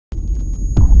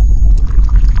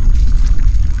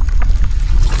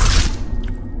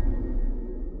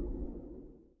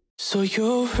So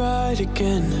you're right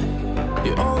again,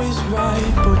 you're always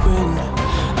right, but when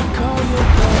I call you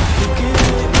back, you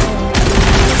give it up,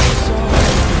 it's all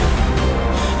again.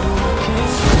 No, I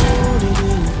can't hold it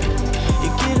in,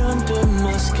 you get under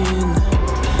my skin.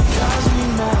 Drives me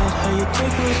mad how you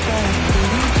take us back, and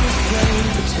we just play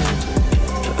pretend.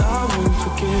 But I won't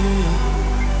forget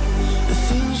the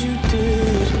things you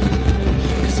did,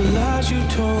 'cause the lies you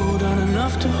told aren't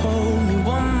enough to hold me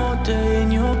one more day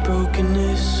in your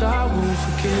brokenness. I won't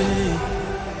forget,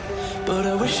 but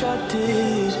I wish I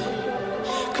did,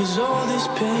 'cause all this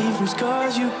pain from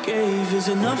scars you gave is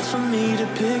enough for me to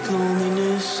pick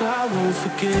loneliness. I won't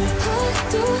forget. I'd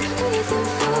do anything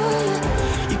for you.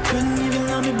 You couldn't even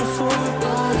love me before,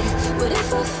 What if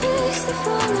I fixed the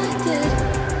wrong I did?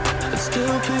 I'd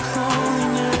still pick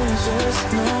loneliness. There's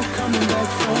no coming back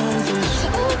from this.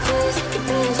 Oh please, you're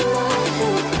changing my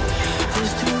head.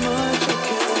 There's too much I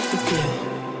can't forget,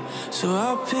 so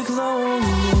I'll pick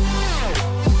loneliness.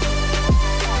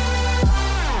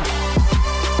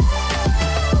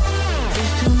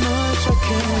 There's too much I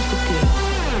can't forget.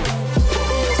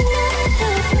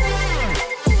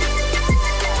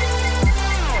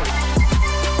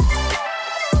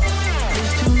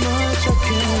 There's too much I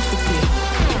can't forget.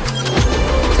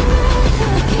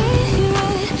 Okay, you're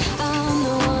right, I'm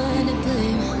the one to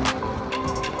blame.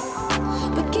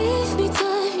 But give me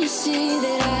time, you see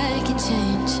that I can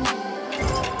change.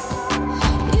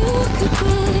 You could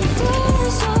quit and throw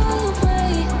us all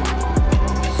away,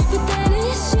 but then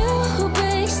it's you who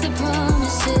breaks the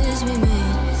promises we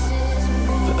made.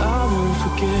 But I won't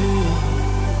forget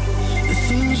the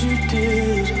things you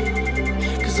did,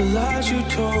 'cause the lies you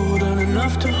told aren't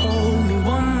enough to hold me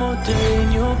one more day in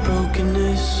your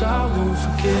brokenness. I won't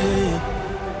forget,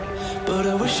 but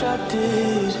I wish I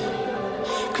did,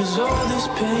 'cause all this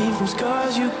pain from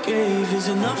scars you gave is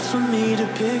enough for me to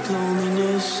pick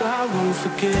loneliness. I won't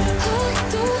forget. I'd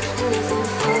do anything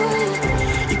for you.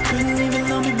 You couldn't even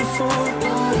love me before,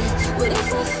 What if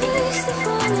I fixed the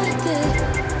wrong I did?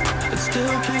 I'd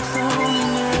still pick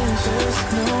loneliness. There's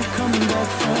no coming back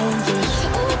from this.